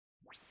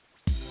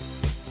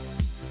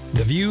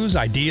The views,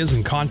 ideas,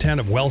 and content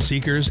of Well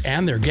Seekers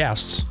and their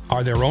guests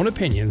are their own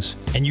opinions,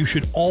 and you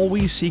should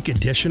always seek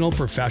additional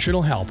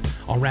professional help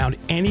around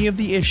any of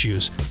the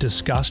issues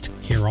discussed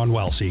here on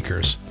Well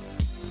Seekers.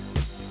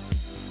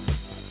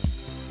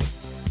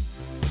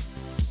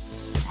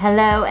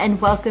 Hello and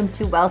welcome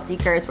to Well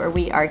Seekers, where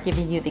we are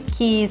giving you the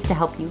keys to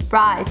help you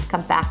rise,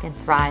 come back, and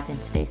thrive in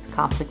today's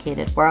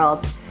complicated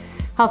world,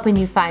 helping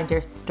you find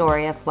your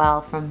story of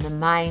well from the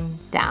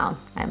mind down.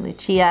 I'm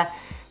Lucia,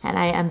 and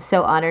I am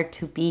so honored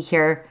to be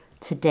here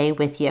today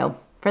with you.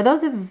 For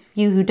those of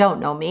you who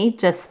don't know me,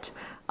 just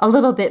a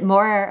little bit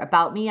more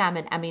about me. I'm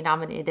an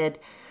Emmy-nominated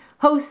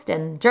host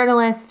and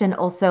journalist, and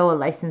also a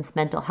licensed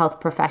mental health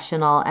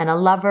professional and a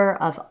lover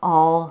of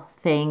all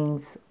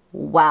things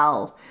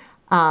well.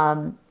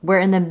 We're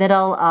in the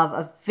middle of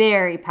a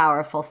very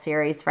powerful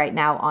series right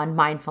now on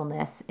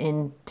mindfulness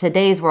in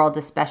today's world,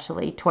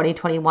 especially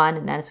 2021.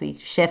 And as we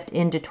shift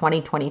into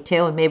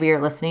 2022, and maybe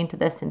you're listening to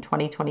this in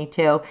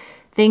 2022,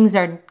 things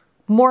are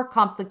more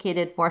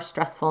complicated, more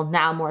stressful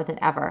now more than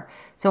ever.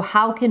 So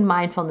how can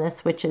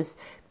mindfulness, which has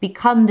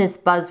become this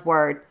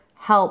buzzword,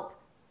 help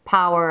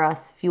power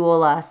us,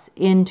 fuel us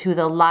into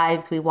the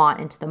lives we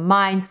want, into the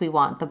minds we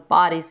want, the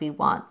bodies we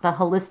want, the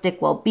holistic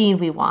well-being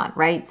we want,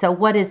 right? So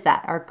what is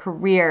that? Our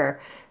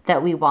career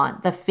that we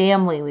want, the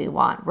family we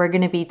want. We're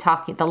going to be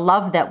talking, the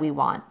love that we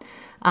want.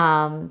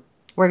 We're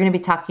going to be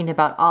talking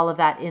about all of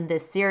that in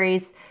this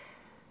series.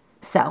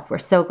 So we're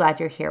so glad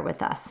you're here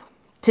with us.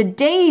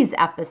 Today's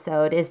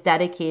episode is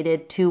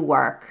dedicated to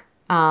work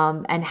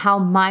and how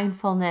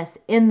mindfulness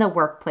in the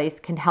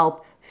workplace can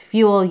help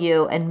fuel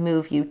you and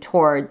move you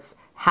towards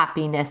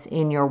happiness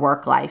in your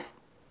work life.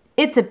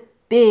 It's a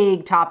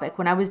big topic.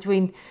 When I was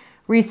doing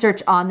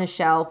research on the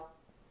show,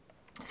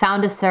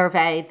 found a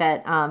survey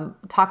that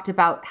talked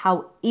about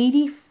how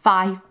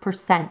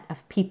 85%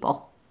 of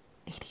people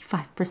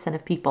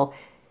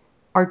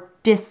are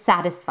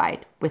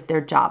dissatisfied with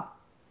their job.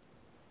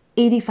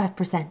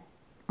 85%,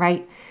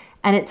 right?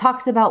 And it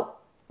talks about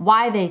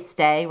why they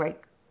stay, right?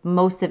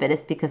 Most of it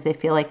is because they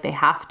feel like they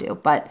have to,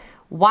 but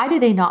why do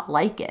they not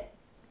like it,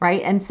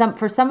 right? And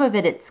for some of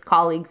it, it's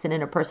colleagues and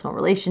interpersonal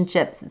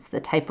relationships. It's the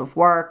type of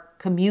work.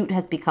 Commute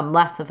has become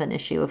less of an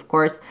issue, of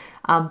course,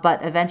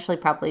 but eventually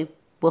probably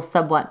will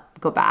somewhat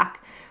go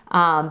back.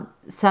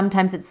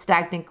 Sometimes it's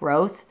stagnant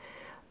growth.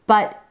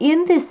 But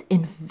in this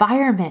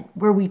environment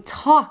where we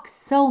talk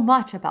so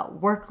much about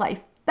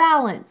work-life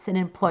balance and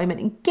employment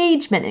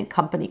engagement and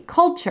company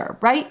culture,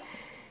 right?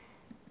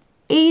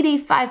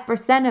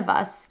 85% of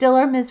us still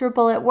are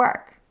miserable at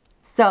work.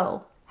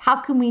 So how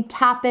can we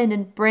tap in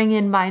and bring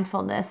in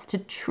mindfulness to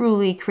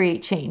truly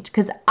create change?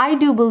 Because I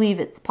do believe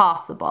it's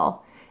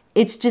possible.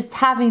 It's just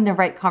having the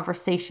right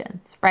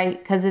conversations, right?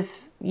 Because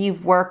if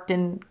you've worked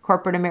in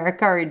corporate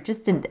America or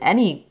just in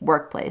any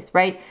workplace,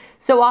 right?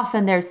 So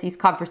often there's these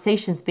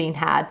conversations being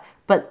had,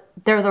 but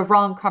they're the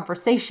wrong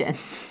conversations,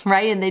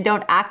 right? And they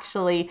don't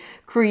actually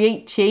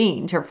create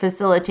change or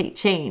facilitate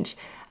change.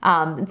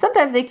 And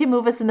sometimes they can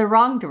move us in the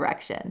wrong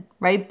direction,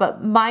 right?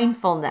 But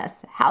mindfulness,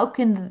 how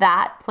can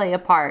that play a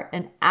part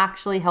in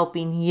actually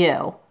helping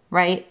you,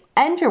 right?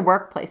 And your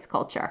workplace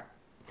culture?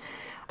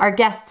 Our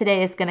guest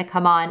today is going to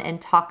come on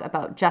and talk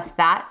about just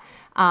that.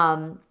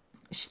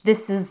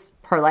 This is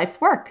her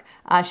life's work.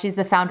 She's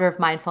the founder of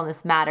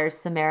Mindfulness Matters,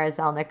 Samara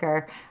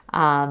Zelniker.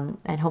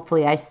 And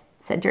hopefully I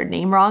said your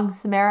name wrong,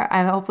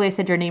 Samara. Hopefully I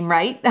said your name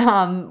right.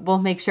 We'll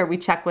make sure we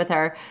check with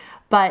her.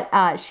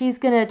 But she's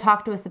going to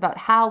talk to us about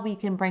how we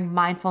can bring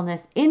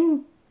mindfulness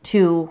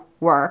into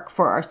work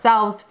for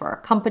ourselves, for our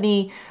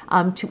company,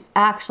 to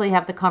actually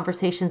have the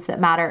conversations that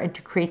matter and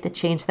to create the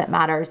change that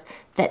matters,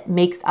 that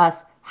makes us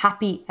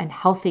happy and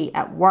healthy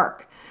at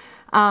work.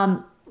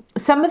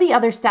 Some of the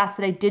other stats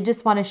that I did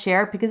just want to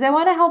share, because I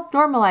want to help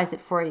normalize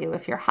it for you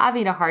if you're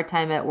having a hard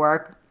time at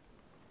work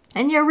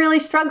and you're really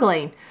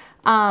struggling.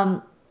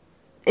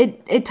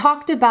 It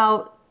talked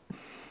about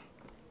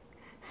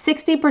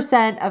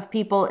 60% of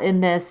people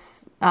in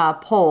this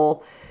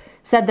poll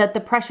said that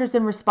the pressures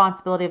and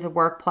responsibility of the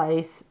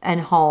workplace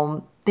and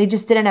home, they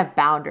just didn't have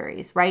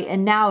boundaries, right?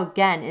 And now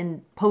again,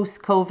 in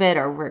post-COVID,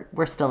 or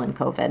we're still in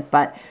COVID,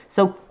 but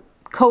so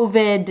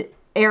COVID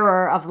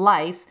era of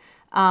life,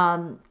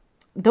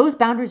 those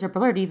boundaries are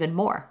blurred even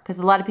more because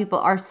a lot of people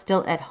are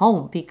still at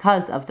home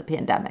because of the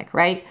pandemic,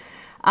 right?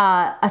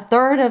 A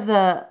third of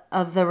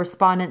the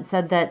respondents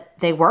said that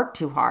they work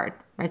too hard.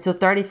 Right? So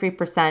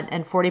 33%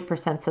 and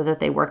 40% said that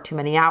they work too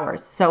many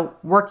hours. So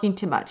working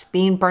too much,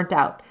 being burnt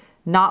out,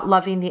 not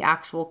loving the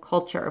actual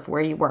culture of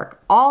where you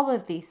work. All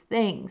of these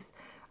things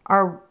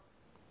are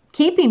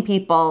keeping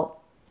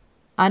people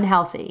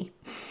unhealthy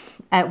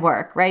at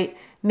work, right?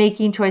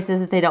 Making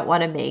choices that they don't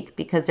want to make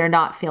because they're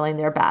not feeling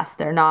their best.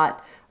 They're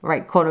not,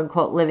 right, quote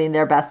unquote, living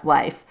their best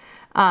life.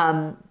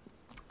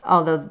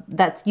 Although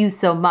that's used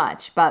so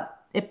much, but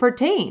it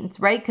pertains,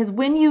 right? Because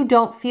when you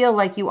don't feel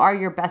like you are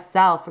your best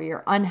self, or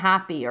you're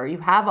unhappy, or you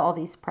have all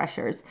these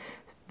pressures,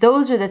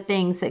 those are the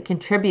things that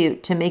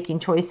contribute to making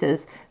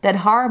choices that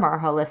harm our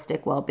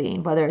holistic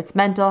well-being, whether it's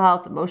mental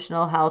health,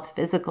 emotional health,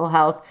 physical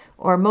health,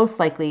 or most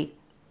likely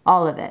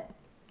all of it.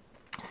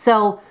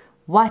 So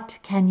what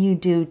can you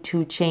do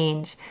to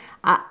change?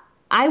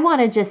 I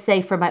want to just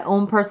say from my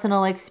own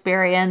personal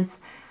experience,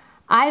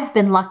 I've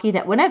been lucky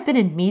that when I've been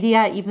in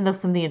media, even though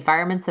some of the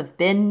environments have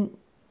been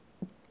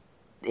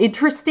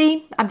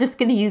interesting, I'm just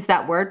going to use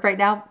that word right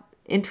now,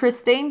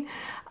 interesting.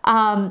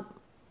 I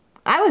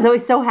was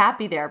always so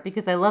happy there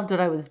because I loved what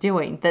I was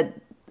doing, that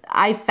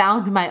I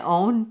found my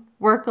own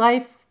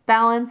work-life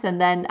balance.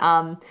 And then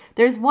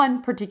there's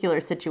one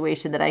particular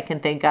situation that I can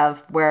think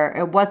of where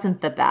it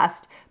wasn't the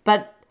best,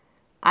 but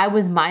I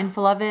was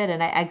mindful of it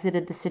and I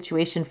exited the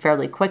situation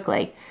fairly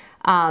quickly.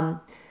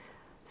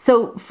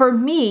 So for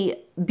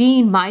me,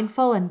 being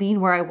mindful and being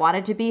where I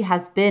wanted to be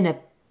has been a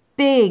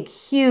big,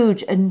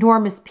 huge,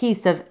 enormous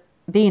piece of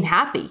being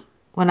happy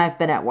when I've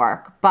been at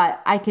work.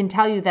 But I can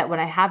tell you that when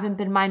I haven't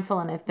been mindful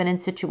and I've been in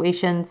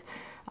situations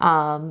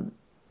that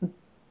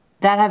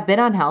have been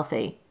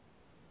unhealthy,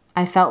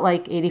 I felt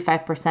like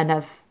 85%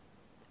 of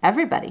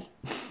everybody,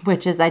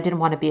 which is I didn't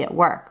want to be at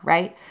work,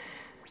 right?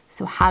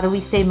 So how do we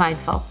stay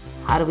mindful?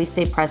 How do we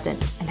stay present?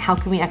 And how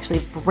can we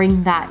actually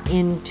bring that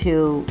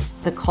into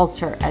the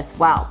culture as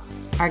well?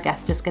 Our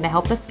guest is going to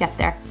help us get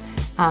there.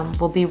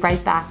 We'll be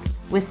right back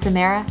with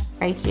Samara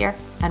right here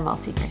on Well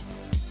Seekers.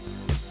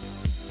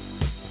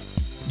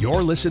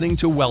 You're listening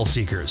to Well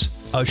Seekers,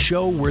 a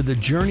show where the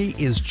journey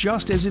is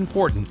just as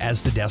important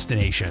as the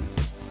destination.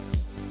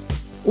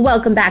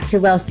 Welcome back to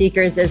Well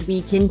Seekers as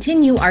we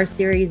continue our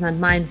series on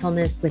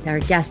mindfulness with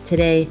our guest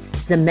today,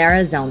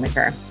 Samara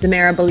Zelniker.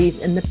 Samara believes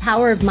in the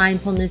power of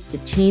mindfulness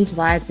to change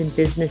lives and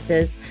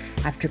businesses.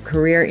 After a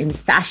career in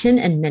fashion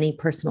and many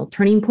personal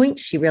turning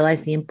points, she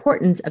realized the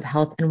importance of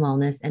health and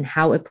wellness and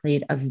how it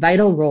played a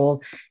vital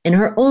role in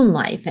her own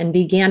life and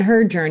began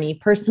her journey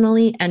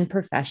personally and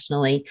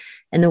professionally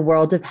in the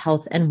world of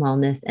health and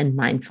wellness and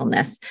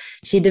mindfulness.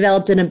 She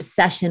developed an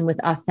obsession with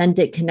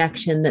authentic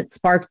connection that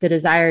sparked the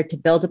desire to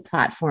build a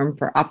platform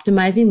for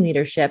optimizing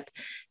leadership.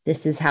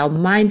 This is how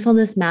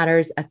Mindfulness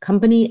Matters, a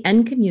company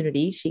and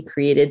community she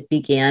created,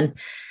 began.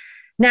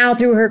 Now,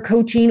 through her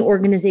coaching,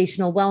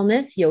 organizational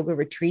wellness, yoga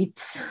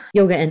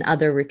and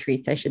other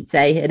retreats, I should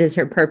say, it is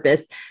her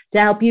purpose to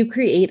help you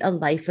create a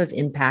life of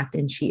impact.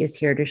 And she is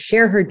here to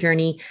share her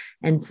journey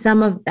and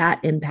some of that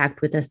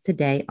impact with us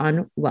today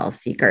on Well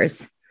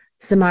Seekers.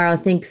 Samara,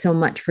 thanks so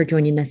much for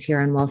joining us here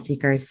on Well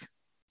Seekers.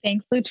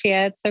 Thanks,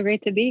 Lucia. It's so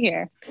great to be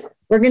here.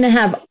 We're going to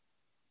have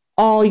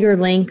all your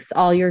links,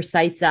 all your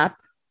sites up.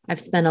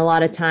 I've spent a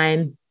lot of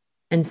time,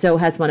 and so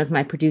has one of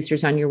my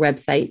producers, on your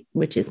website,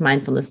 which is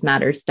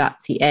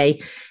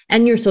mindfulnessmatters.ca,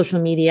 and your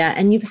social media.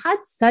 And you've had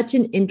such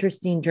an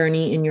interesting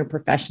journey in your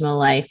professional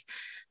life,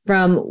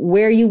 from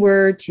where you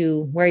were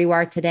to where you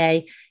are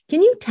today.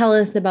 Can you tell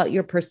us about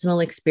your personal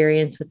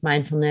experience with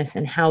mindfulness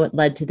and how it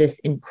led to this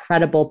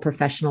incredible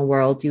professional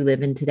world you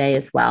live in today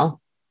as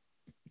well?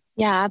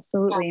 Yeah,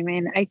 absolutely. I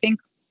mean, I think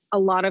a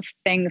lot of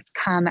things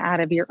come out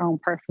of your own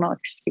personal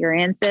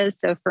experiences.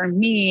 So for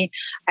me,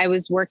 I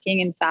was working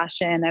in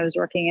fashion, I was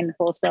working in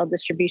wholesale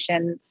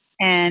distribution,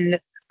 and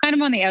kind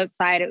of on the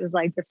outside, it was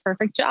like this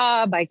perfect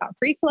job. I got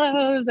free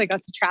clothes, I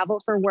got to travel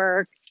for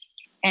work,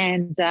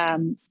 and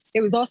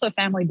it was also a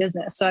family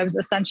business. So I was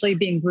essentially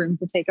being groomed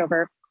to take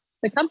over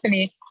the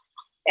company.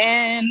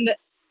 And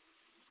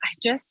I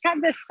just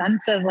had this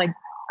sense of like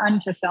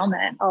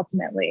unfulfillment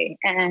ultimately.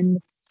 And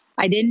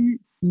I didn't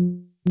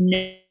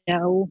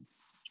know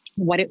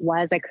what it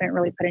was. I couldn't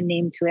really put a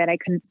name to it. I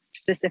couldn't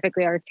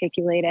specifically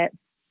articulate it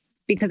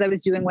because I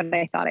was doing what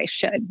I thought I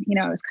should. You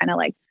know, it was kind of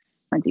like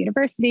went to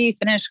university,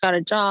 finished, got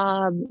a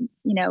job,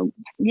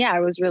 I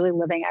was really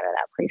living out of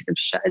that place of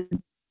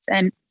should.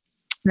 And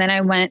then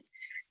I went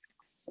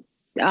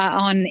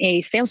on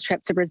a sales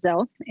trip to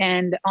Brazil.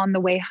 And on the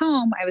way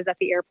home, I was at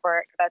the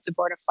airport about to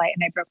board a flight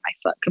and I broke my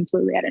foot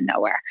completely out of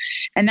nowhere.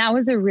 And that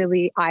was a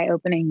really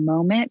eye-opening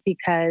moment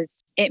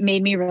because it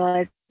made me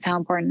realize how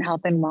important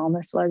health and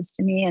wellness was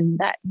to me, and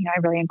that, I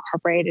really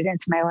incorporated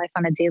into my life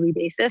on a daily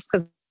basis,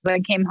 because I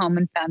came home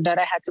and found out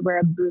I had to wear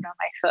a boot on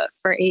my foot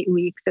for 8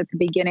 weeks at the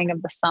beginning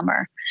of the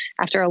summer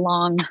after a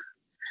long,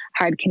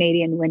 hard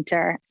Canadian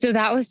winter. So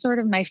that was sort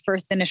of my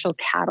first initial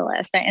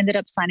catalyst. I ended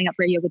up signing up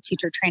for a yoga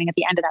teacher training at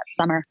the end of that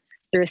summer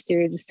through a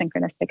series of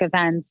synchronistic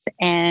events.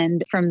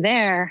 And from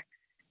there,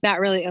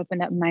 that really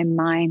opened up my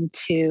mind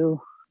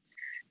to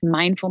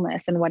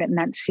mindfulness and what it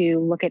meant to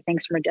look at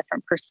things from a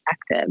different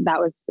perspective. That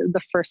was the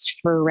first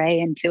foray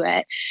into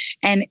it.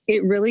 And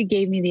it really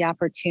gave me the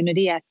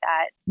opportunity at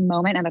that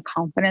moment and the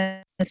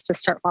confidence to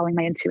start following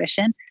my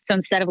intuition. So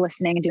instead of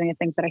listening and doing the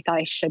things that I thought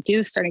I should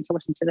do, starting to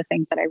listen to the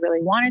things that I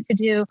really wanted to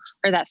do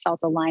or that felt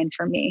aligned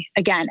for me.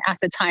 Again, at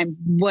the time,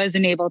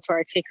 wasn't able to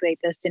articulate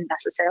this, didn't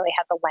necessarily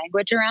have the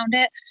language around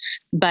it,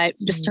 but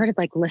just started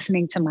like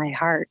listening to my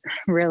heart,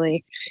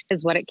 really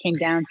is what it came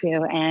down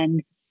to.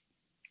 And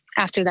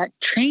after that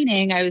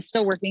training, I was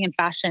still working in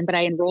fashion, but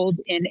I enrolled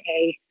in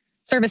a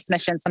service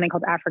mission, something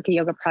called Africa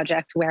Yoga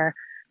Project, where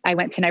I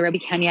went to Nairobi,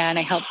 Kenya, and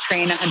I helped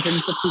train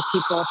 150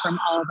 people from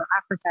all over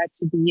Africa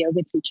to be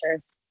yoga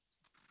teachers.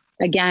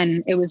 Again,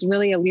 it was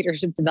really a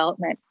leadership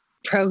development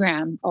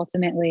program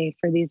ultimately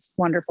for these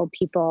wonderful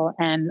people.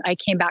 And I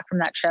came back from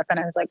that trip and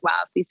I was like, wow,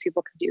 if these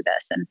people could do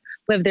this and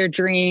live their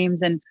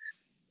dreams and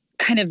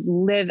kind of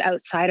live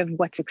outside of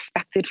what's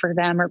expected for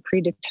them or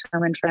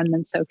predetermined for them,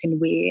 then so can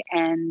we.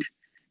 And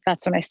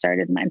that's when I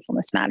started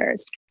Mindfulness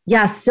Matters.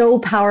 Yeah, so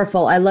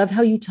powerful. I love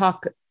how you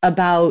talk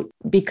about,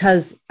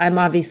 because I'm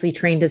obviously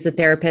trained as a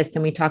therapist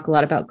and we talk a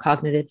lot about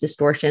cognitive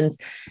distortions.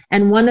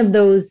 And one of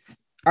those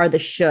are the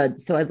shoulds.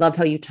 So I love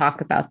how you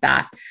talk about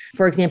that.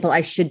 For example,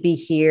 I should be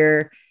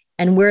here,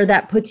 and where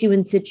that puts you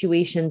in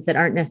situations that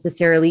aren't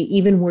necessarily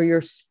even where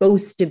you're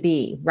supposed to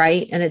be,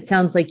 right? And it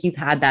sounds like you've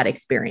had that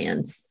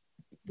experience.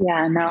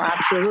 Yeah, no,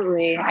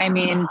 absolutely. I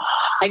mean,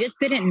 I just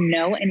didn't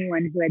know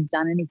anyone who had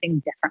done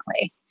anything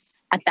differently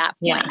at that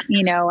point. Yeah.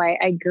 You know,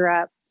 I grew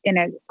up in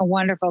a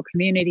wonderful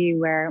community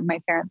where my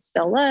parents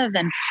still live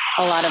and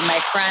a lot of my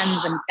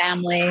friends and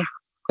family,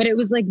 but it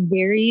was like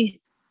very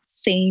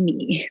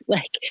samey.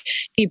 Like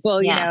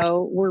people, you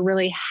know, were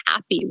really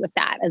happy with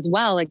that as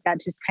well. Like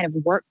that just kind of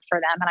worked for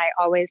them. And I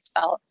always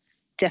felt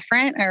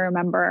different. I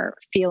remember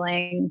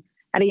feeling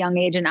at a young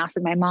age and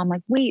asking my mom,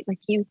 like, wait, like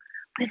you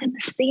live in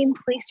the same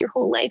place your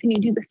whole life and you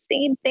do the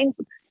same things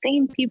with the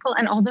same people.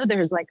 And although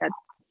there's like a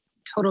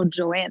total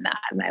joy in that,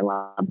 and I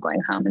love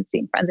going home and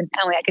seeing friends and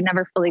family, I could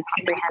never fully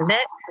comprehend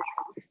it.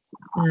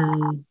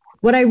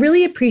 What I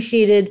really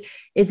appreciated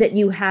is that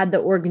you had the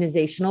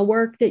organizational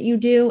work that you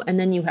do, and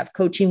then you have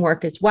coaching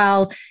work as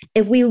well.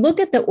 If we look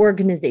at the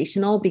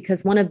organizational,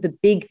 because one of the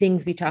big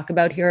things we talk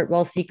about here at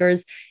Well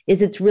Seekers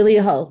is it's really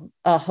a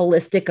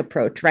holistic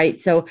approach, right?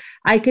 So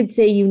I could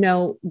say, you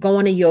know, go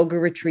on a yoga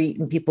retreat,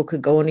 and people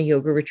could go on a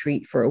yoga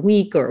retreat for a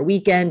week or a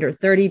weekend or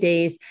 30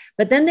 days,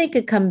 but then they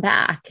could come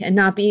back and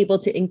not be able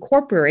to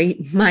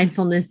incorporate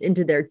mindfulness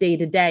into their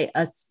day-to-day,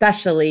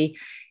 especially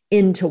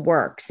into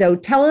work. So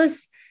tell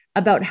us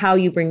about how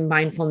you bring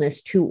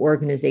mindfulness to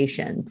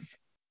organizations.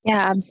 Yeah,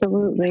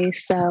 absolutely.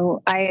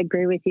 So I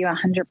agree with you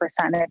 100%.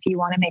 If you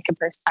want to make a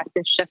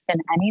perspective shift in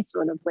any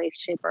sort of way,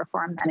 shape, or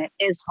form, then it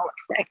is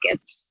holistic.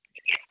 It's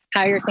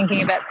how you're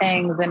thinking about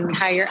things and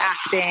how you're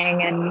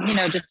acting and, you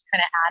know, just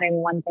kind of adding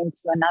one thing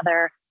to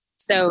another.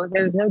 So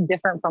there's no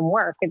different from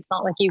work. It's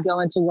not like you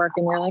go into work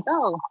and you're like,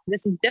 oh,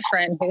 this is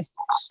different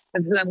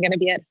than who I'm going to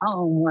be at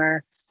home,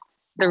 or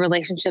the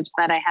relationships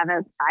that I have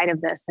outside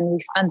of this. And we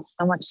spend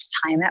so much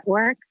time at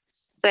work.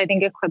 So I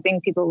think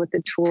equipping people with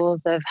the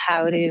tools of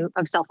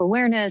of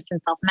self-awareness and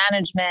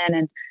self-management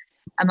and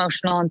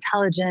emotional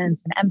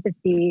intelligence and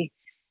empathy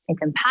and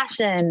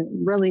compassion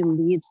really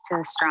leads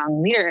to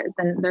strong leaders.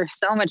 And there's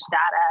so much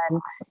data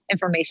and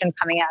information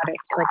coming out, I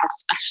feel like,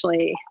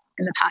 especially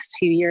in the past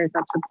few years,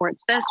 that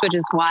supports this, which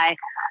is why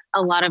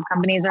a lot of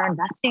companies are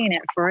investing in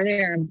it for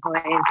their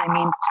employees. I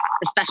mean,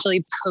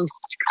 especially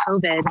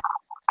post-COVID,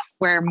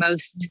 where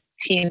most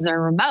teams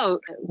are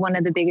remote, one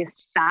of the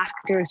biggest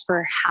factors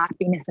for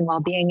happiness and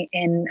well-being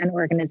in an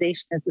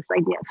organization is this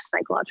idea of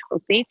psychological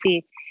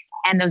safety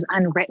and those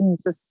unwritten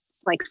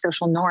like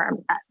social norms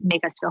that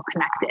make us feel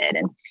connected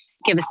and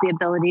give us the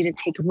ability to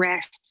take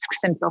risks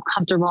and feel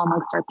comfortable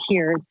amongst our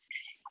peers.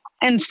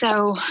 And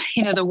so,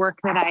 you know, the work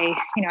that I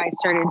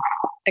started,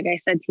 like I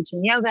said,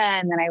 teaching yoga,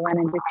 and then I went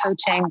into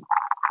coaching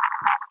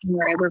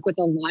where I work with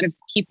a lot of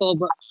people,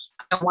 but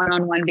on a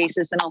one-on-one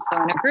basis and also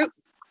in a group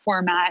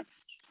format.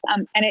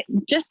 And it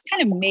just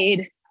kind of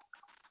made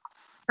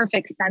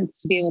perfect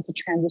sense to be able to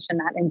transition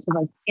that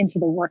into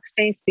the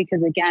workspace,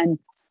 because again,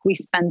 we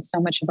spend so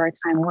much of our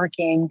time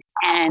working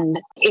and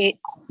it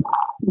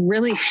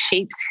really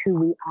shapes who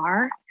we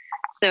are.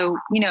 So,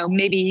 you know,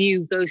 maybe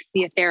you go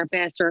see a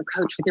therapist or a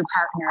coach with your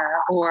partner,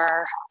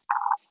 or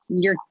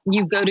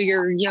you go to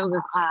your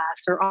yoga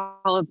class, or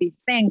all of these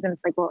things. And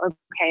it's like, well,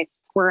 okay,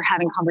 we're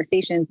having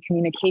conversations,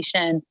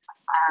 communication,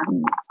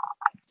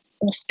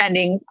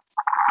 spending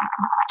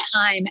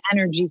time,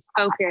 energy,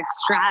 focus,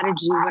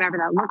 strategy, whatever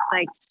that looks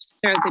like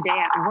throughout the day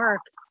at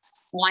work.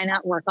 Why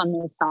not work on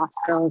those soft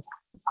skills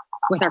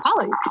with our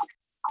colleagues?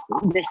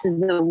 This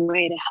is a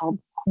way to help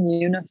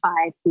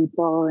unify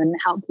people and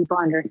help people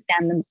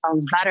understand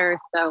themselves better.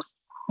 So,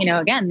 you know,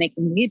 again, they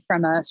can lead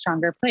from a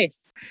stronger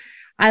place.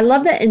 I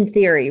love that in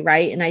theory,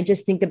 right? And I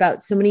just think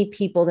about so many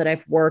people that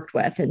I've worked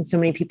with and so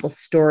many people's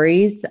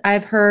stories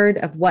I've heard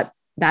of what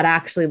that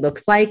actually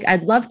looks like.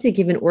 I'd love to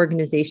give an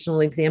organizational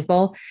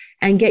example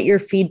and get your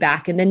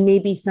feedback, and then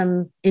maybe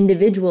some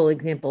individual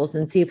examples,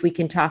 and see if we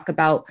can talk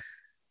about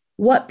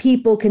what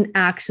people can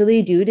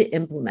actually do to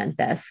implement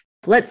this.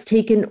 Let's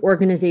take an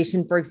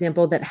organization, for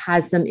example, that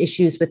has some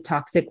issues with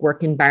toxic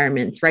work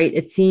environments, right?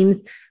 It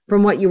seems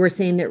from what you were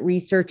saying that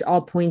research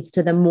all points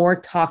to the more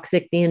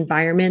toxic the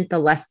environment, the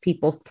less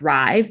people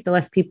thrive, the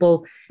less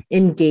people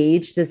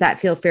engage. Does that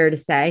feel fair to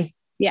say?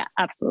 Yeah,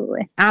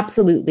 absolutely.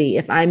 Absolutely.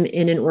 If I'm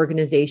in an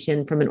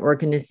organization from an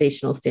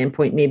organizational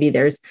standpoint, maybe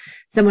there's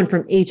someone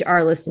from HR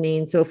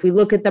listening. So if we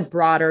look at the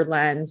broader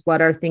lens,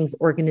 what are things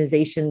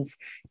organizations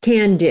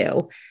can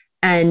do?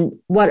 And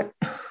what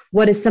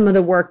is some of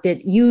the work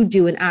that you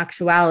do in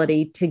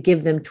actuality to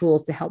give them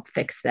tools to help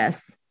fix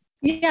this?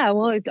 Yeah,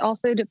 well, it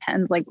also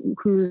depends like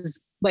who's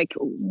like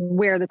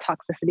where the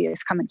toxicity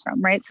is coming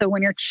from, right? So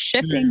when you're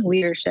shifting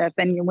leadership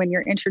and when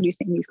you're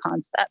introducing these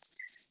concepts,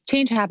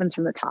 change happens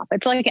from the top.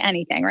 It's like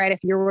anything, right?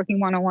 If you're working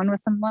one-on-one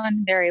with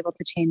someone, they're able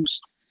to change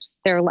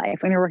their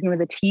life. When you're working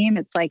with a team,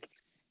 it's like,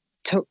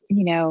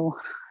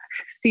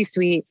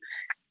 C-suite,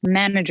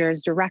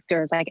 managers,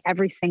 directors, like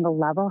every single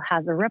level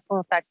has a ripple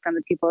effect on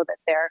the people that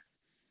they're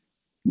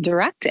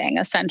directing,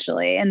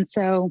 essentially. And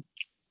so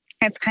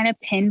it's kind of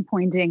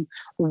pinpointing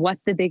what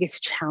the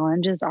biggest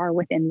challenges are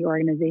within the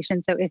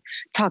organization. So if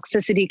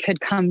toxicity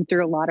could come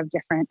through a lot of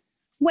different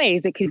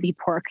ways. It could be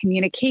poor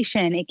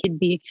communication. It could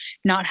be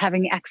not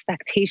having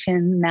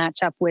expectation match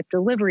up with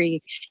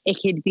delivery. It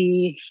could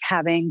be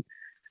having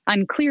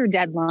unclear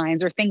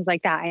deadlines or things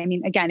like that. I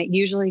mean, again, it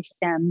usually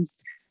stems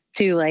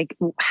to like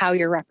how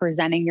you're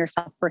representing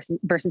yourself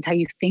versus how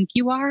you think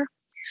you are.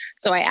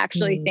 So I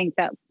actually think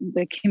that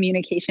the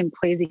communication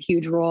plays a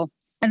huge role,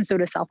 and so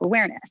does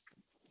self-awareness.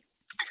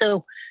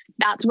 So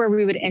that's where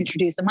we would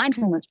introduce a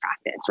mindfulness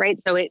practice,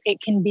 right? So it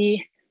can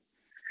be,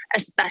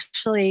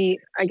 especially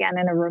again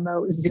in a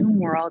remote Zoom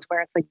world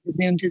where it's like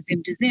Zoom to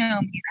Zoom to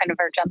Zoom, you kind of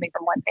are jumping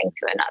from one thing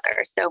to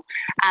another. So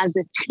as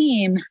a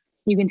team,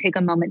 you can take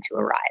a moment to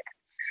arrive,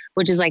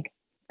 which is like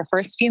the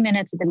first few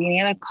minutes at the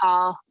beginning of the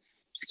call,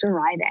 just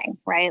arriving,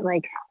 right?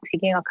 Like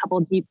taking a couple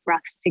deep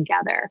breaths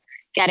together,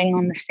 getting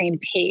on the same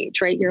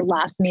page, right? Your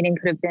last meeting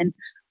could have been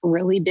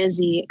really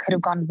busy. It could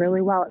have gone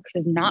really well. It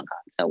could have not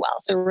gone so well.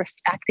 So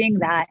respecting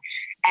that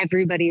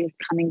everybody is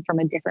coming from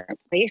a different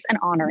place and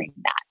honoring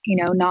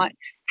that, not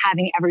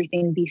having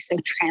everything be so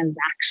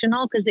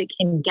transactional, because it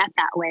can get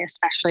that way,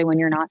 especially when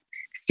you're not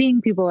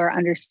seeing people or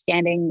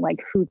understanding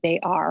like who they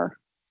are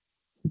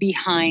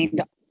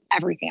behind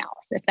everything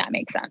else, if that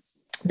makes sense.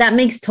 That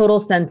makes total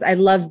sense. I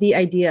love the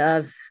idea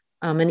of,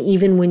 and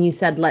even when you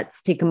said,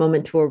 let's take a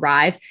moment to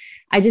arrive,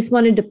 I just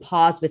wanted to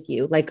pause with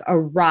you, like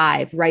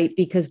arrive, right?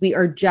 Because we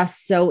are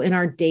just so in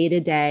our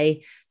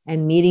day-to-day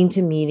and meeting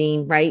to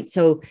meeting, right?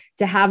 So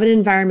to have an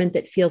environment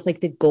that feels like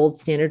the gold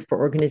standard for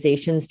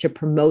organizations to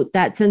promote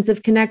that sense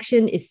of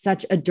connection is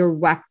such a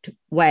direct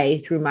way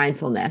through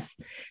mindfulness.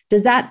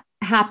 Does that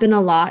happen a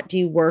lot? Do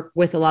you work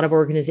with a lot of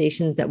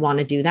organizations that want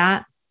to do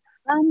that?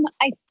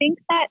 I think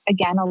that,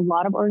 again, a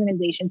lot of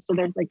organizations, so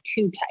there's like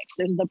two types.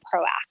 There's the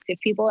proactive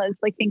people.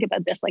 It's like, think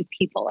about this like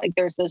people, like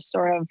there's those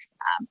sort of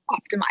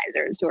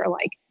optimizers who are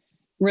like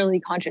really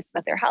conscious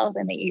about their health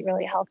and they eat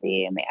really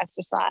healthy and they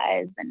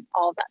exercise and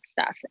all of that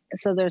stuff.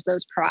 So there's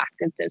those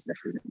proactive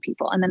businesses and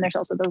people. And then there's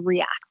also the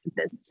reactive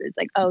businesses,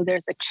 like, oh,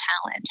 there's a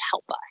challenge,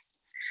 help us.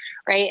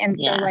 Right. And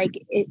so like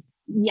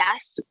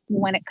yes,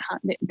 when it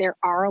comes, there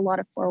are a lot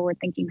of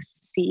forward-thinking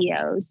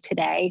CEOs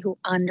today who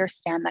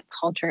understand that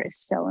culture is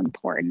so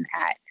important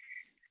at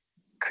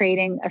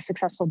creating a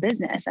successful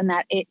business, and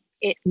that it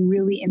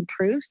really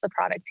improves the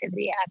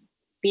productivity at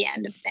the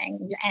end of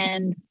things.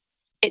 And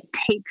it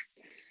takes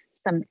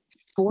some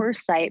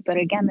foresight, but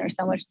again, there's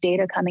so much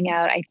data coming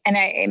out.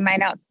 I might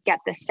not get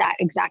the stat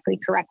exactly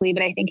correctly,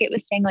 but I think it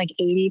was saying like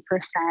 80%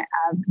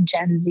 of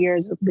Gen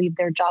Zers would leave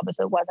their job if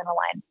it wasn't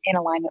in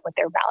alignment with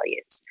their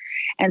values.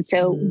 And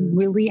so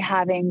really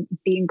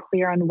being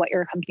clear on what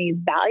your company's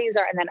values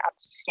are and then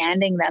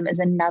understanding them is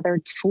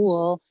another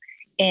tool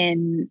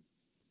in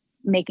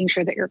making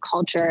sure that your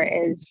culture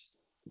is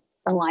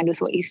aligned with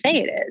what you say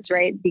it is,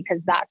 right?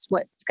 Because that's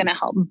what's going to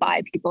help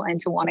buy people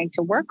into wanting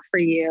to work for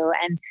you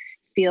and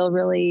feel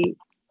really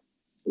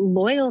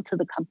loyal to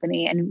the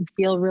company and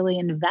feel really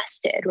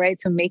invested, right?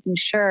 So making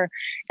sure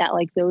that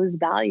like those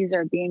values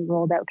are being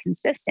rolled out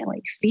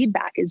consistently.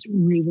 Feedback is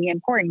really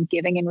important,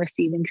 giving and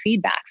receiving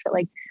feedback. So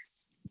like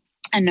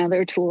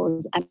another tool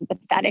is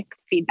empathetic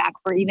feedback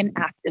or even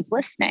active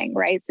listening,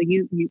 right? So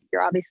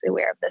you're obviously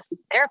aware of this as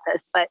a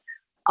therapist, but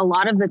a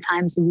lot of the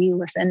times we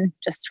listen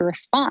just to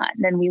respond,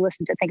 and we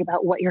listen to think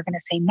about what you're going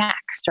to say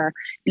next, or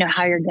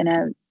how you're going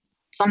to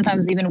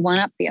sometimes even one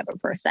up the other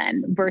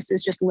person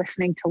versus just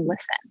listening to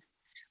listen,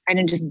 right?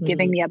 And just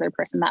giving the other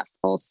person that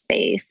full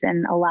space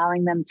and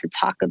allowing them to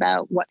talk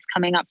about what's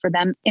coming up for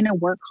them in a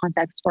work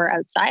context or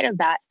outside of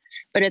that.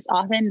 But it's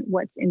often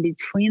what's in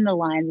between the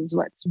lines is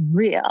what's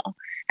real.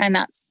 And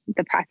that's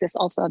the practice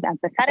also of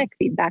empathetic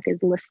feedback,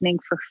 is listening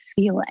for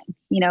feeling,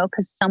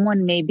 because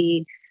someone may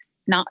be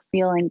not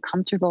feeling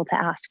comfortable to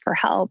ask for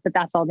help, but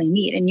that's all they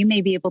need. And you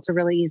may be able to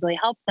really easily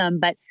help them,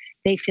 but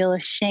they feel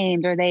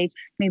ashamed, or they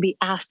maybe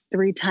asked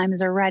 3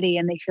 times already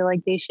and they feel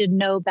like they should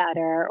know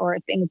better, or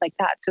things like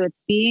that. So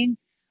it's being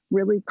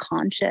really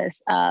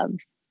conscious of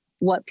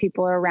what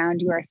people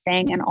around you are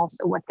saying and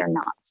also what they're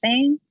not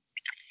saying.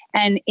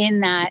 And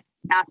in that,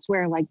 that's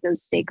where like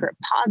those sacred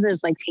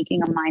pauses, like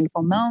taking a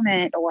mindful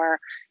moment or,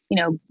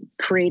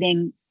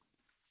 creating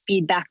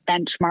feedback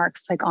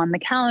benchmarks like on the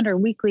calendar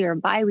weekly or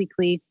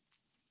biweekly,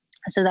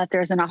 so that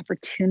there's an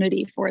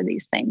opportunity for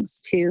these things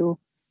to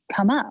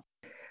come up.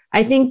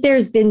 I think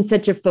there's been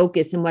such a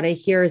focus, and what I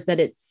hear is that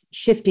it's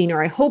shifting,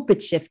 or I hope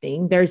it's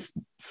shifting. There's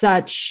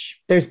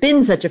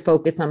been such a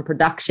focus on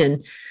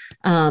production,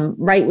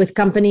 right? With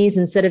companies,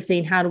 instead of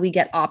saying, how do we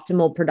get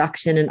optimal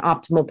production and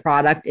optimal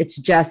product? It's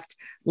just,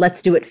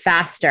 let's do it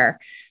faster.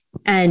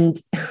 And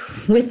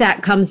with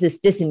that comes this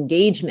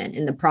disengagement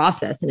in the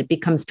process, and it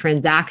becomes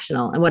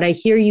transactional. And what I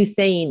hear you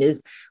saying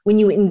is when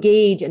you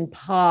engage and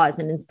pause,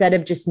 and instead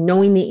of just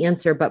knowing the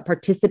answer, but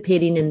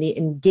participating in the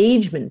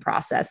engagement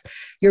process,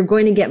 you're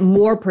going to get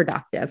more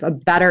productive, a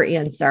better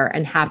answer,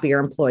 and happier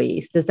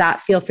employees. Does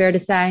that feel fair to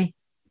say?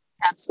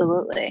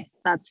 Absolutely.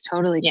 That's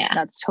totally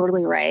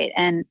right.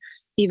 And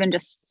even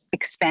just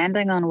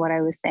expanding on what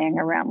I was saying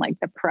around like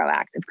the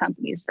proactive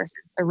companies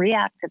versus the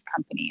reactive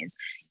companies,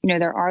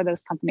 there are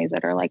those companies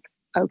that are like,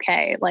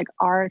 okay, like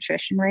our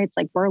attrition rates,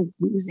 like we're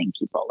losing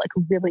people like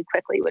really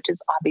quickly, which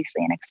is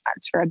obviously an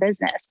expense for a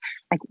business.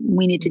 Like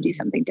we need to do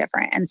something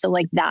different. And so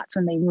like, that's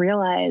when they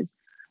realize,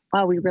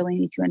 wow, we really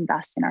need to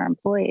invest in our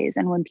employees.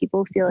 And when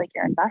people feel like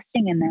you're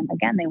investing in them,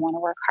 again, they want to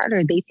work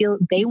harder. They feel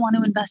they want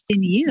to invest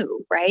in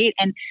you, right?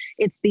 And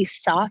it's these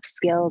soft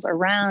skills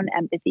around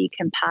empathy,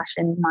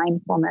 compassion,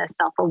 mindfulness,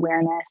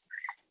 self-awareness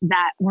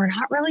that we're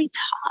not really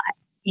taught.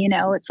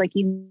 It's like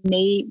you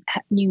may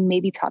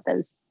be taught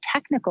those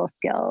technical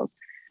skills,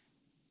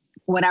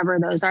 whatever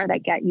those are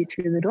that get you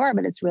through the door,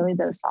 but it's really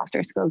those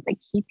softer skills that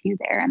keep you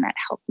there and that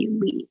help you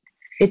lead.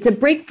 It's a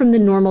break from the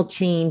normal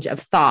change of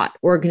thought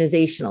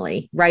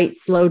organizationally, right?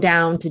 Slow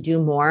down to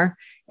do more,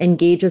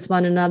 engage with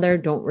one another,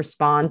 don't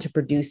respond to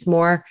produce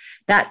more.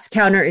 That's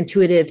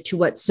counterintuitive to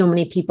what so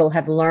many people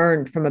have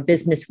learned from a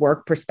business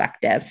work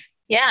perspective.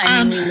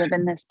 Yeah, we live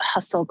in this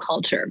hustle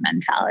culture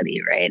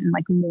mentality, right? And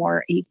like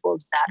more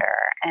equals better.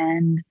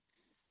 And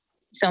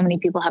so many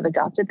people have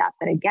adopted that.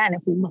 But again,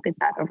 if we look at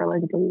that over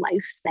like the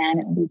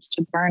lifespan, it leads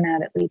to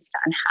burnout, it leads to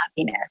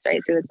unhappiness, right?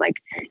 So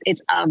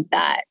it's of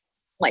that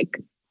like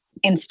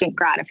instant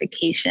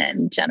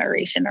gratification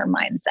generation or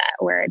mindset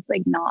where it's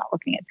like not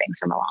looking at things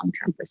from a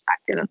long-term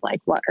perspective of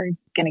like what are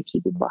going to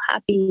keep people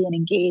happy and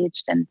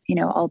engaged and,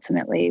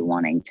 ultimately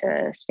wanting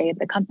to stay at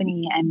the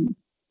company and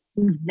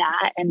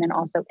that, and then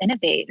also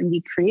innovate and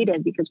be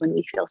creative, because when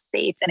we feel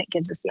safe, then it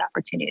gives us the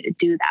opportunity to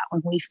do that.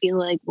 When we feel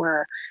like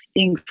we're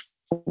being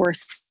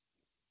forced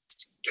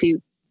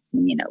to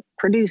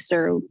produce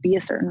or be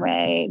a certain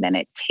way, then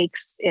it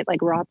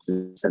like robs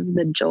us of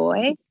the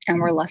joy and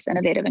we're less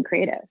innovative and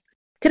creative.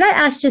 Could I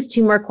ask just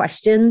two more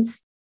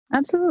questions?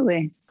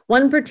 Absolutely.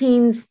 One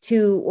pertains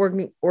to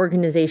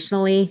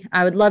organizationally.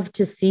 I would love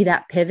to see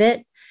that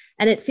pivot.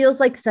 And it feels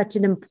like such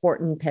an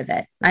important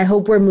pivot. I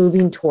hope we're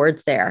moving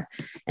towards there.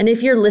 And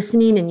if you're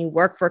listening and you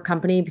work for a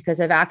company, because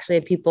I've actually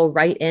had people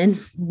write in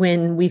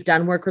when we've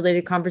done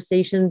work-related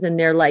conversations and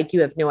they're like,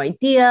 you have no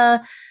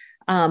idea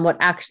what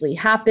actually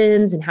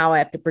happens and how I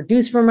have to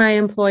produce for my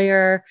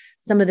employer.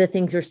 Some of the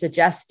things you're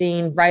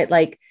suggesting, right?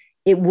 Like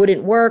it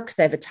wouldn't work because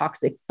I have a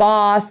toxic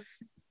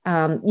boss.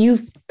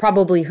 You've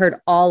probably heard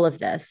all of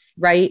this,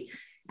 right?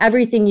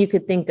 Everything you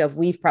could think of,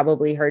 we've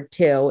probably heard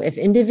too. If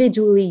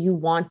individually you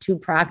want to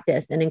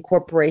practice and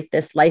incorporate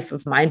this life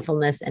of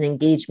mindfulness and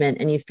engagement,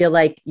 and you feel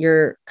like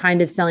you're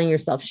kind of selling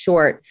yourself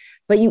short,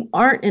 but you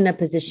aren't in a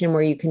position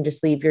where you can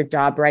just leave your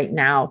job right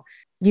now,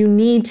 you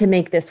need to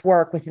make this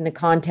work within the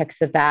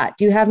context of that.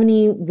 Do you have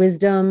any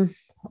wisdom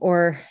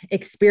or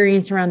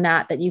experience around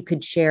that you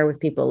could share with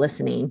people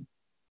listening?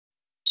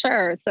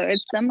 Sure. So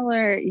it's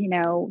similar,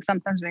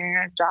 sometimes when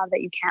you're in a job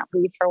that you can't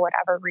leave for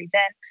whatever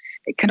reason,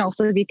 it can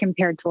also be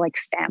compared to like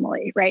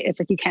family, right? It's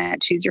like you can't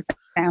choose your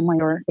family,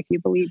 or if you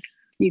believe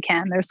you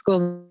can. There's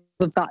schools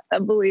of thought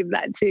that believe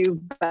that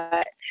too.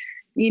 But,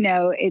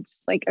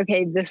 it's like,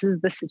 okay, this is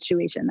the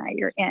situation that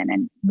you're in.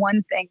 And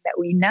one thing that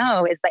we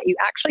know is that you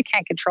actually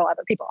can't control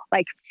other people.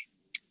 Like,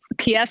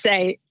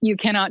 PSA, you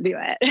cannot do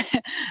it.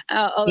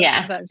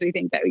 Sometimes we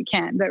think that we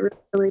can, but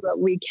really what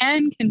we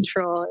can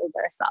control is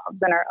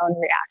ourselves and our own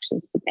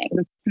reactions to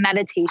things.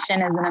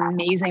 Meditation is an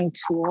amazing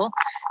tool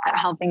at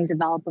helping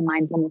develop a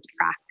mindfulness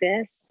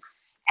practice.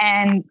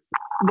 And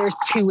there's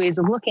two ways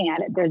of looking at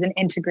it. There's an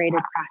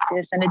integrated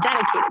practice and a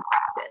dedicated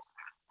practice.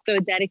 So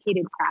a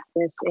dedicated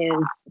practice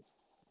is,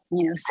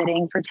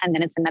 sitting for 10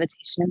 minutes in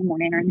meditation in the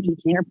morning or in the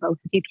evening, or both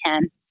if you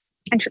can,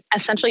 and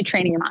essentially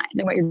training your mind.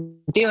 And what you're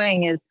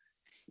doing is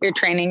you're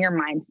training your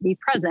mind to be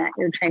present.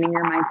 You're training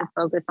your mind to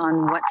focus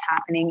on what's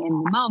happening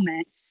in the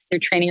moment. You're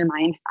training your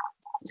mind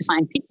to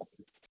find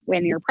peace.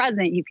 When you're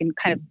present, you can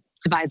kind of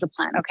devise a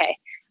plan. Okay,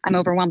 I'm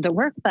overwhelmed at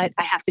work, but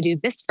I have to do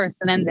this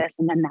first and then this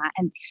and then that.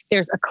 And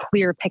there's a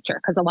clear picture,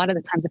 because a lot of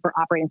the times if we're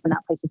operating from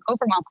that place of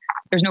overwhelm,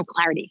 there's no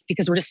clarity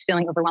because we're just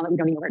feeling overwhelmed that we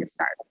don't even know where to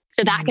start.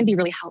 So that can be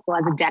really helpful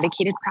as a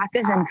dedicated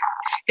practice. And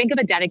think of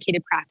a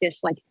dedicated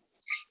practice like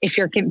if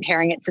you're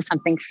comparing it to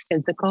something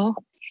physical,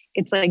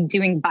 it's like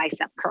doing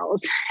bicep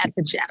curls at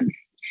the gym,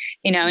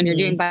 and you're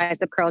doing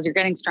bicep curls, you're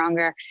getting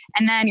stronger.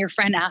 And then your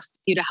friend asks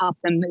you to help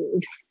them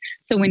move.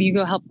 So when you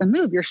go help them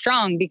move, you're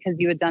strong because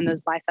you had done those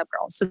bicep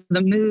curls. So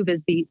the move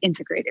is the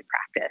integrated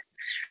practice,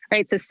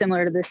 right? So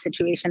similar to this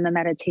situation, the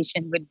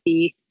meditation would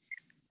be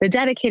the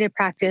dedicated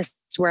practice,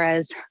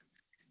 whereas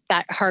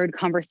that hard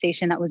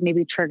conversation that was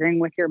maybe triggering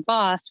with your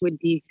boss would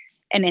be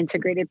an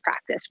integrated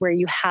practice where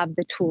you have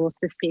the tools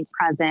to stay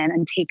present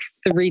and take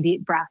 3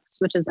 deep breaths,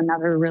 which is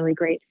another really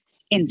great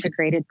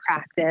integrated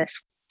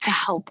practice. to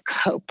help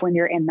cope when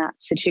you're in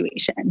that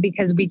situation,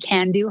 because we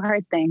can do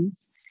hard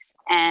things,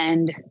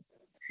 and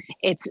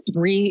it's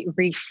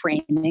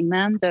reframing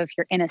them. So if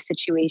you're in a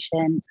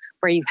situation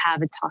where you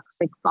have a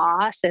toxic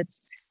boss,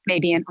 it's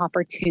maybe an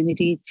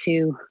opportunity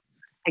to,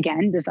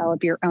 again,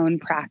 develop your own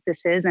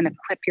practices and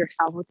equip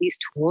yourself with these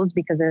tools,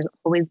 because there's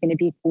always going to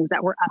be things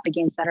that we're up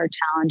against that are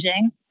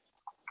challenging.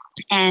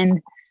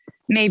 And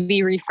maybe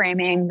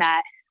reframing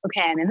that,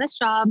 okay, I'm in this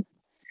job.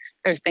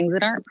 There's things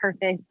that aren't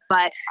perfect,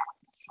 but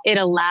it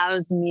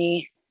allows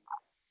me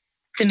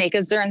to make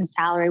a certain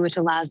salary, which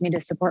allows me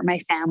to support my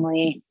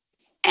family.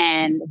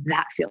 And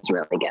that feels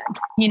really good,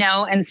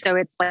 And so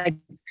it's like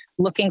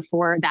looking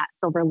for that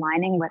silver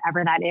lining,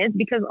 whatever that is,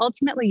 because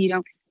ultimately you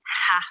don't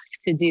have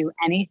to do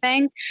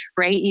anything,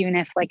 right? Even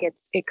if like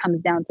it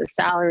comes down to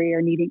salary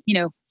or needing,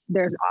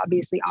 there's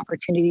obviously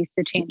opportunities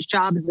to change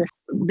jobs,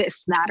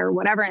 this, that, or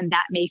whatever. And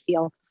that may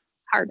feel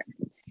harder,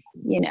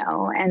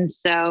 And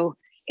so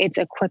it's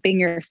equipping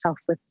yourself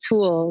with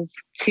tools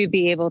to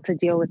be able to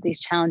deal with these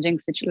challenging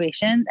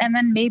situations. And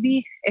then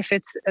maybe if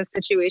it's a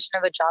situation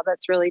of a job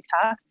that's really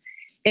tough,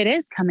 it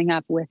is coming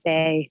up with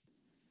a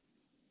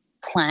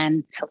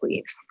plan to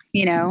leave,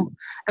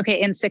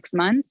 okay, in 6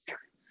 months,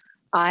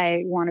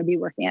 I want to be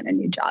working at a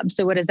new job.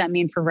 So what does that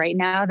mean for right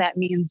now? That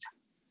means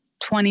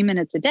 20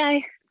 minutes a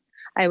day.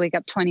 I wake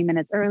up 20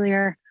 minutes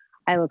earlier.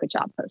 I look at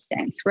job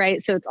postings,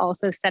 right? So it's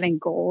also setting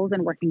goals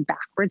and working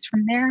backwards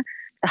from there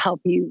to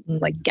help you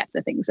like get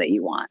the things that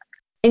you want.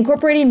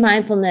 Incorporating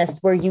mindfulness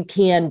where you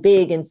can,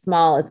 big and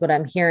small, is what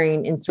I'm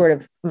hearing, in sort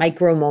of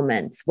micro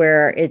moments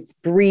where it's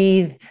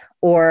breathe,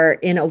 or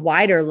in a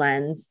wider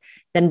lens,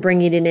 then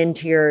bringing it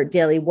into your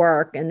daily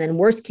work. And then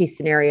worst case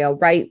scenario,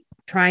 right?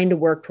 Trying to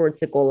work towards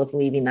the goal of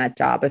leaving that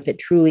job if it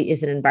truly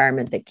is an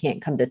environment that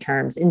can't come to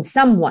terms in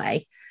some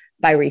way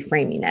by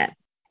reframing it.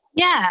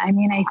 Yeah. I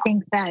mean, I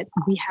think that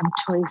we have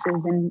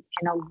choices in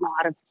a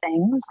lot of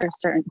things. There's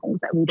certain things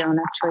that we don't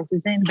have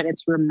choices in, but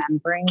it's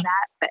remembering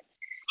that. But,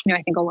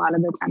 I think a lot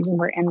of the times when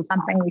we're in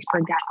something, we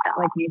forget that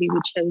like maybe we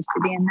chose to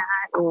be in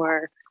that,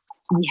 or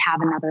we have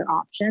another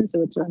option.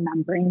 So it's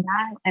remembering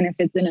that. And if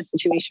it's in a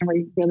situation where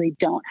you really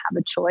don't have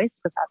a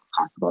choice, because that's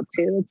possible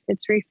too,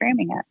 it's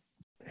reframing it.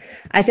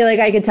 I feel like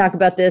I could talk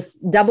about this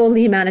double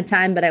the amount of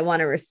time, but I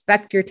want to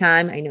respect your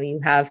time. I know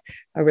you have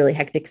a really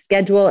hectic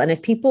schedule. And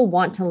if people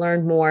want to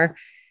learn more,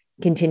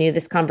 continue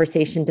this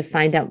conversation, to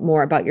find out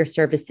more about your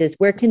services,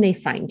 where can they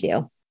find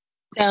you?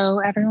 So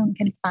everyone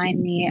can find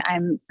me.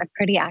 I'm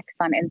pretty active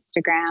on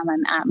Instagram.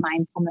 I'm at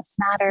Mindfulness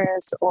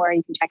Matters, or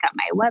you can check out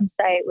my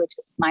website, which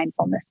is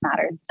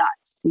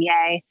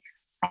mindfulnessmatters.ca.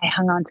 I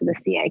hung on to the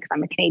CA because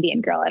I'm a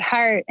Canadian girl at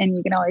heart, and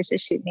you can always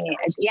just shoot me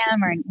a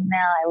DM or an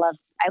email.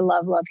 I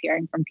love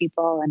hearing from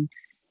people, and,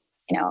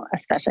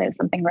 especially if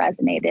something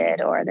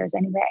resonated or there's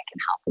any way I can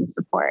help and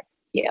support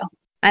you.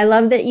 I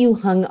love that you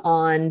hung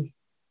on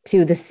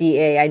to the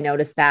CA. I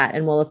noticed that,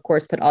 and we'll of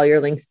course put all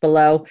your links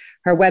below: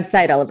 her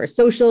website, all of her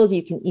socials.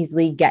 You can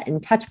easily get in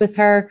touch with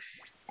her.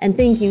 And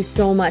thank you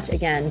so much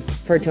again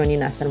for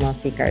joining us on Well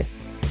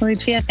Seekers.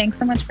 Lucia, thanks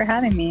so much for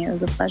having me. It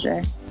was a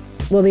pleasure.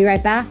 We'll be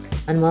right back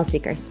on Well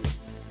Seekers.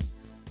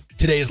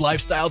 Today's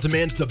lifestyle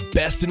demands the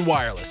best in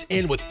wireless,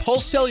 and with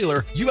Pulse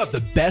Cellular, you have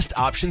the best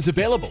options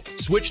available.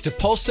 Switch to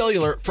Pulse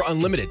Cellular for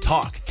unlimited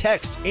talk,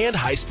 text, and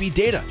high-speed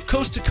data,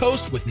 coast to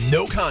coast with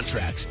no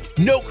contracts,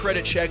 no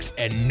credit checks,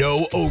 and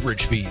no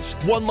overage fees.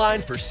 One line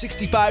for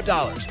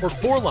 $65, or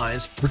 4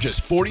 lines for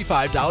just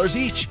 $45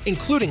 each,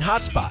 including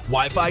hotspot,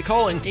 Wi-Fi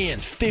calling,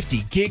 and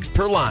 50 gigs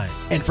per line.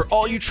 And for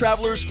all you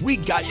travelers, we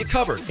got you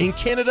covered in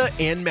Canada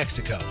and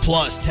Mexico.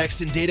 Plus, text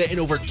and data in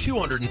over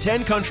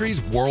 210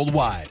 countries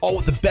worldwide, all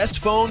with the best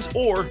phones,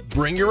 or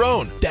bring your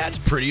own. That's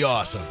pretty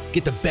awesome.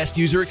 Get the best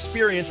user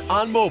experience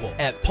on mobile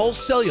at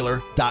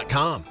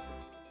pulsecellular.com.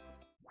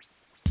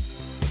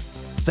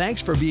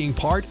 Thanks for being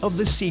part of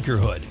the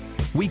Seekerhood.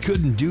 We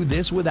couldn't do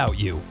this without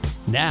you.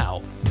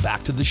 Now,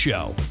 back to the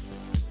show.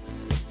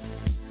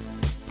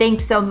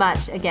 Thanks so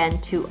much again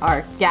to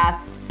our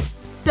guest.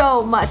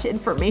 So much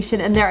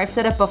information in there. I've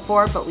said it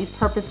before, but we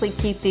purposely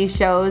keep these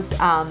shows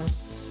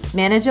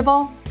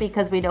manageable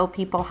because we know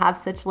people have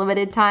such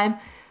limited time.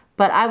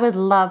 But I would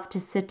love to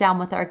sit down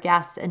with our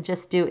guests and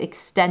just do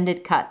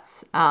extended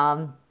cuts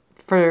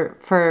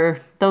for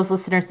those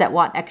listeners that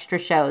want extra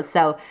shows.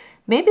 So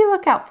maybe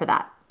look out for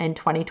that in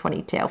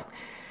 2022.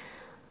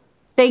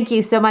 Thank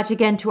you so much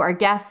again to our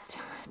guest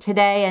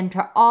today, and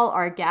to all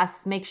our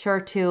guests. Make sure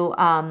to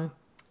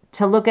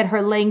look at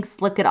her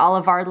links, look at all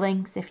of our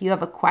links. If you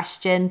have a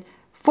question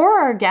for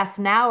our guests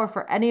now, or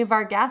for any of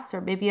our guests,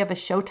 or maybe you have a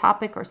show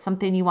topic or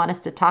something you want us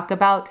to talk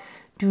about,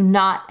 do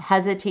not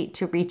hesitate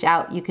to reach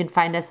out. You can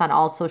find us on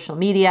all social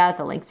media.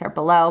 The links are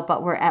below,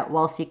 but we're at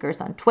Well Seekers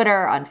on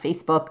Twitter, on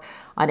Facebook,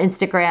 on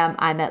Instagram.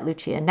 I'm at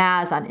Lucia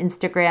Naz on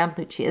Instagram,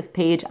 Lucia's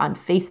page on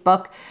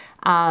Facebook.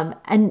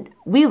 And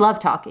we love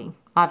talking.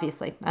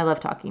 Obviously, I love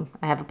talking.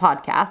 I have a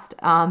podcast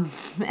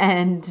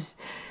and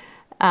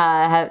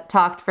have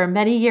talked for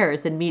many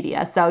years in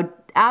media. So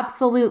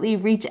absolutely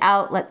reach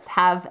out. Let's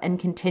have and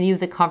continue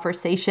the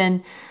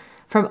conversation.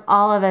 From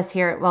all of us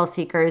here at Well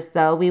Seekers,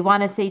 though, we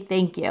want to say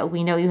thank you.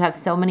 We know you have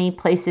so many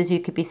places you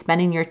could be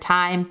spending your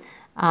time,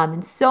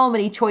 and so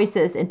many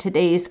choices in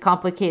today's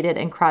complicated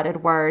and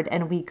crowded word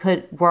and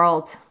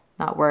world,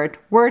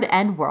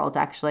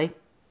 actually,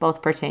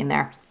 both pertain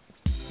there.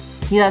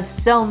 You have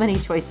so many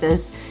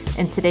choices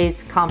in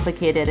today's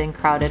complicated and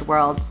crowded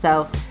world.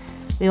 So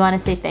we want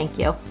to say thank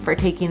you for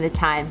taking the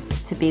time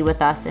to be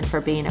with us and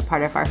for being a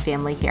part of our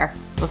family here.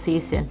 We'll see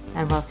you soon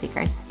on Well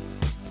Seekers.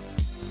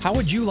 How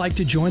would you like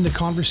to join the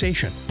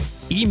conversation?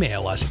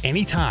 Email us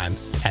anytime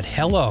at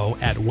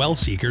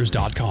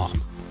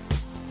hello@wellseekers.com.